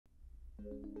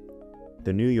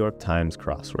The New York Times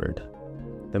Crossword.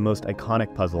 The most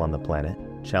iconic puzzle on the planet,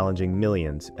 challenging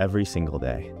millions every single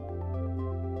day.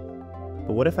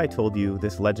 But what if I told you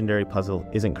this legendary puzzle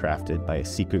isn't crafted by a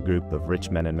secret group of rich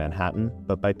men in Manhattan,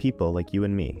 but by people like you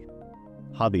and me,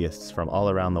 hobbyists from all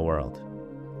around the world?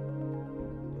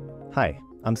 Hi,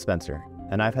 I'm Spencer,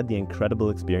 and I've had the incredible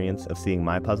experience of seeing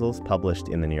my puzzles published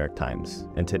in the New York Times,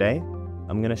 and today,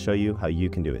 I'm going to show you how you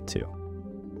can do it too.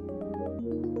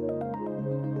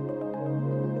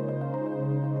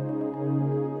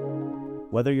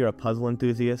 Whether you're a puzzle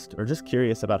enthusiast or just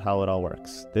curious about how it all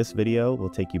works, this video will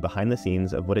take you behind the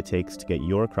scenes of what it takes to get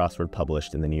your crossword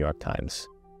published in the New York Times.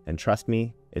 And trust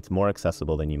me, it's more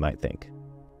accessible than you might think.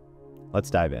 Let's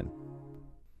dive in.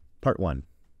 Part 1.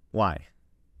 Why?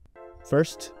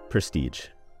 First, prestige.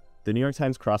 The New York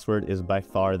Times crossword is by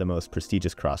far the most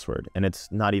prestigious crossword, and it's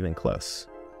not even close.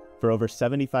 For over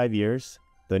 75 years,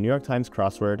 the New York Times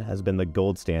crossword has been the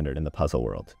gold standard in the puzzle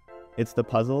world. It's the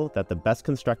puzzle that the best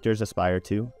constructors aspire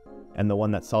to, and the one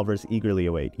that solvers eagerly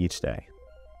await each day.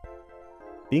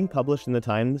 Being published in the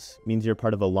Times means you're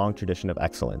part of a long tradition of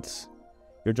excellence.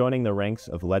 You're joining the ranks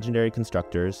of legendary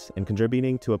constructors and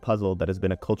contributing to a puzzle that has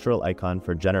been a cultural icon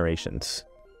for generations.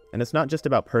 And it's not just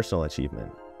about personal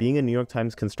achievement. Being a New York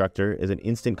Times constructor is an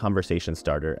instant conversation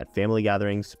starter at family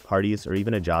gatherings, parties, or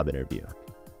even a job interview.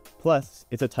 Plus,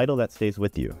 it's a title that stays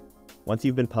with you. Once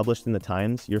you've been published in the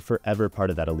Times, you're forever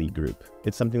part of that elite group.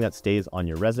 It's something that stays on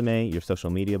your resume, your social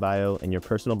media bio, and your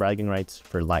personal bragging rights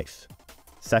for life.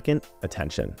 Second,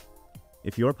 attention.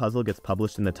 If your puzzle gets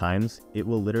published in the Times, it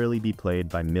will literally be played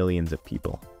by millions of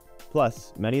people.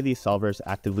 Plus, many of these solvers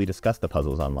actively discuss the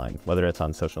puzzles online, whether it's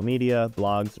on social media,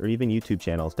 blogs, or even YouTube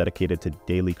channels dedicated to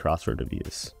daily crossword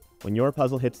reviews. When your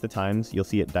puzzle hits the Times, you'll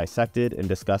see it dissected and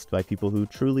discussed by people who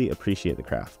truly appreciate the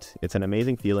craft. It's an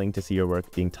amazing feeling to see your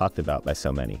work being talked about by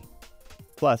so many.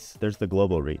 Plus, there's the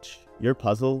global reach. Your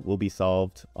puzzle will be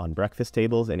solved on breakfast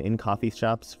tables and in coffee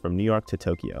shops from New York to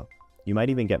Tokyo. You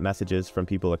might even get messages from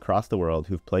people across the world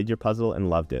who've played your puzzle and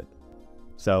loved it.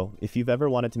 So, if you've ever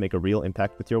wanted to make a real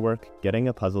impact with your work, getting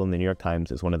a puzzle in the New York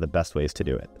Times is one of the best ways to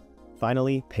do it.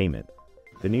 Finally, payment.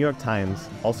 The New York Times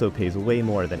also pays way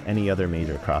more than any other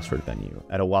major crossword venue,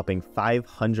 at a whopping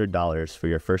 $500 for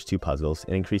your first 2 puzzles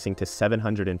and increasing to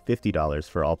 $750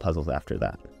 for all puzzles after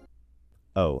that.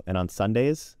 Oh, and on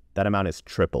Sundays, that amount is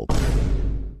tripled.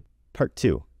 Part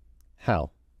 2.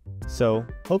 How? So,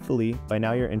 hopefully, by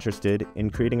now you're interested in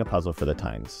creating a puzzle for the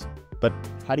Times. But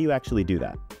how do you actually do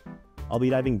that? I'll be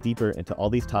diving deeper into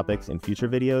all these topics in future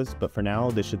videos, but for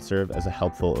now, this should serve as a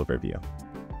helpful overview.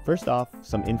 First off,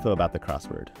 some info about the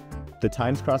crossword. The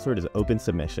Times crossword is open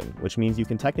submission, which means you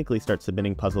can technically start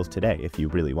submitting puzzles today if you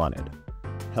really wanted.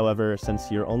 However,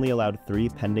 since you're only allowed 3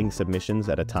 pending submissions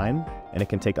at a time, and it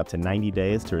can take up to 90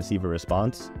 days to receive a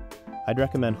response, I'd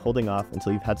recommend holding off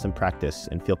until you've had some practice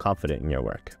and feel confident in your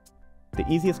work. The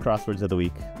easiest crosswords of the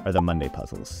week are the Monday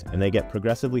puzzles, and they get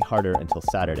progressively harder until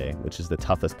Saturday, which is the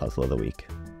toughest puzzle of the week.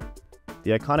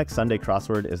 The iconic Sunday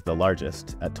crossword is the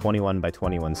largest, at 21 by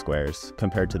 21 squares,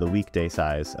 compared to the weekday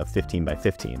size of 15 by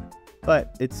 15.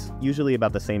 But it's usually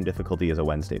about the same difficulty as a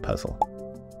Wednesday puzzle.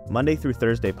 Monday through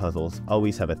Thursday puzzles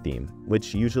always have a theme,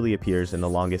 which usually appears in the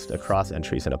longest across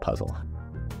entries in a puzzle.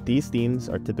 These themes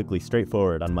are typically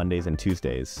straightforward on Mondays and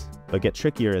Tuesdays, but get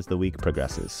trickier as the week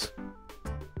progresses.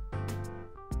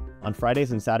 On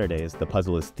Fridays and Saturdays, the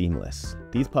puzzle is themeless.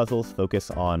 These puzzles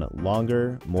focus on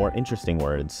longer, more interesting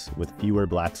words with fewer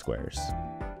black squares.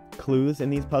 Clues in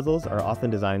these puzzles are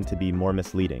often designed to be more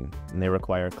misleading, and they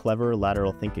require clever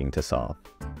lateral thinking to solve.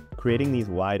 Creating these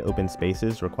wide open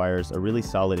spaces requires a really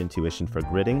solid intuition for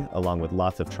gridding, along with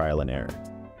lots of trial and error.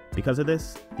 Because of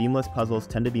this, themeless puzzles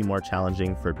tend to be more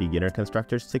challenging for beginner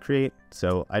constructors to create,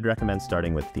 so I'd recommend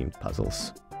starting with themed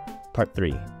puzzles. Part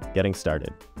 3. Getting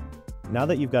started. Now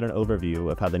that you've got an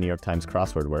overview of how the New York Times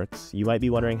crossword works, you might be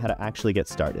wondering how to actually get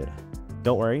started.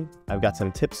 Don't worry, I've got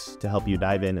some tips to help you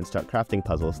dive in and start crafting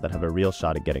puzzles that have a real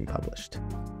shot at getting published.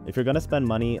 If you're going to spend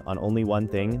money on only one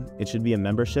thing, it should be a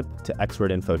membership to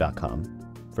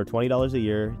xwordinfo.com. For $20 a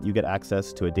year, you get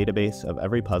access to a database of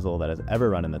every puzzle that has ever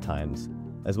run in the Times,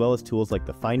 as well as tools like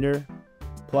the Finder,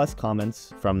 plus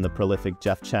comments from the prolific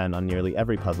Jeff Chen on nearly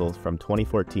every puzzle from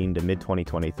 2014 to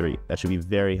mid-2023 that should be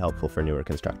very helpful for newer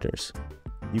constructors.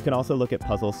 You can also look at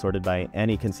puzzles sorted by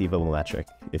any conceivable metric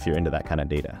if you're into that kind of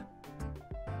data.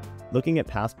 Looking at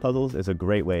past puzzles is a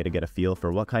great way to get a feel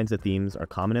for what kinds of themes are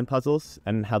common in puzzles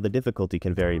and how the difficulty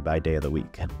can vary by day of the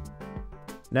week.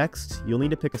 Next, you'll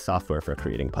need to pick a software for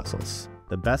creating puzzles.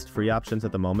 The best free options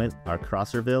at the moment are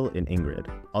Crossword and Ingrid,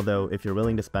 although if you're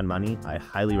willing to spend money, I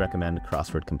highly recommend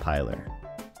Crossword Compiler.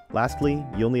 Lastly,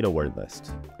 you'll need a word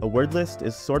list. A word list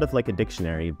is sort of like a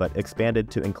dictionary, but expanded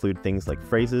to include things like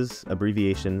phrases,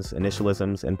 abbreviations,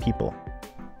 initialisms, and people.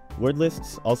 Word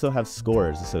lists also have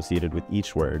scores associated with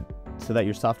each word, so that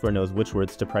your software knows which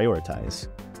words to prioritize.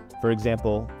 For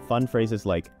example, fun phrases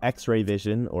like X-ray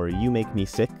vision or you make me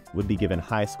sick would be given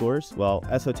high scores, while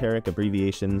esoteric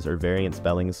abbreviations or variant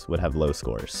spellings would have low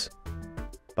scores.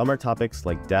 Bummer topics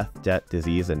like death, debt,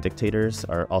 disease, and dictators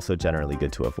are also generally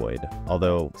good to avoid,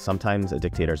 although sometimes a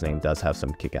dictator's name does have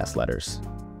some kick-ass letters.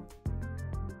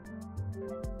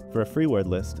 For a free word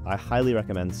list, I highly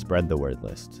recommend Spread the Word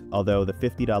List, although the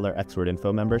 $50 Xword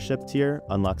Info membership tier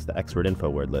unlocks the Xword Info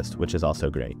word list, which is also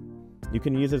great. You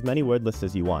can use as many word lists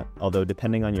as you want, although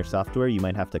depending on your software, you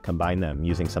might have to combine them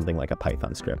using something like a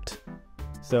Python script.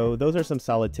 So those are some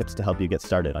solid tips to help you get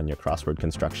started on your crossword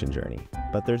construction journey.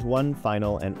 But there's one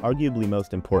final and arguably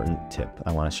most important tip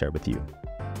I want to share with you.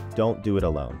 Don't do it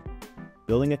alone.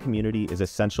 Building a community is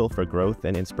essential for growth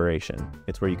and inspiration.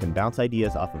 It's where you can bounce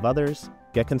ideas off of others,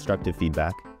 get constructive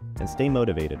feedback, and stay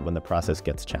motivated when the process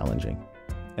gets challenging.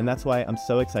 And that's why I'm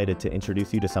so excited to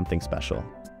introduce you to something special.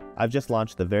 I've just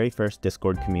launched the very first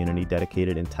Discord community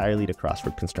dedicated entirely to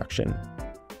crossword construction.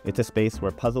 It's a space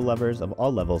where puzzle lovers of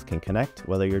all levels can connect,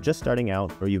 whether you're just starting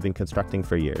out or you've been constructing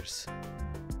for years.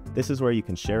 This is where you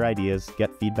can share ideas,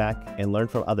 get feedback, and learn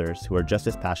from others who are just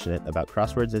as passionate about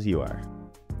crosswords as you are.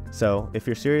 So, if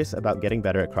you're serious about getting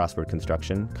better at crossword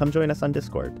construction, come join us on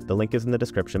Discord. The link is in the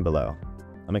description below.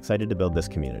 I'm excited to build this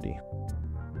community.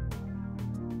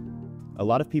 A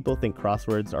lot of people think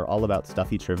crosswords are all about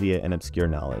stuffy trivia and obscure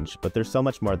knowledge, but there's so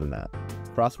much more than that.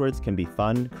 Crosswords can be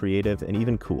fun, creative, and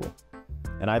even cool.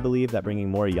 And I believe that bringing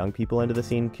more young people into the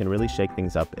scene can really shake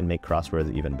things up and make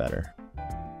crosswords even better.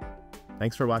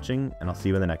 Thanks for watching, and I'll see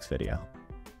you in the next video.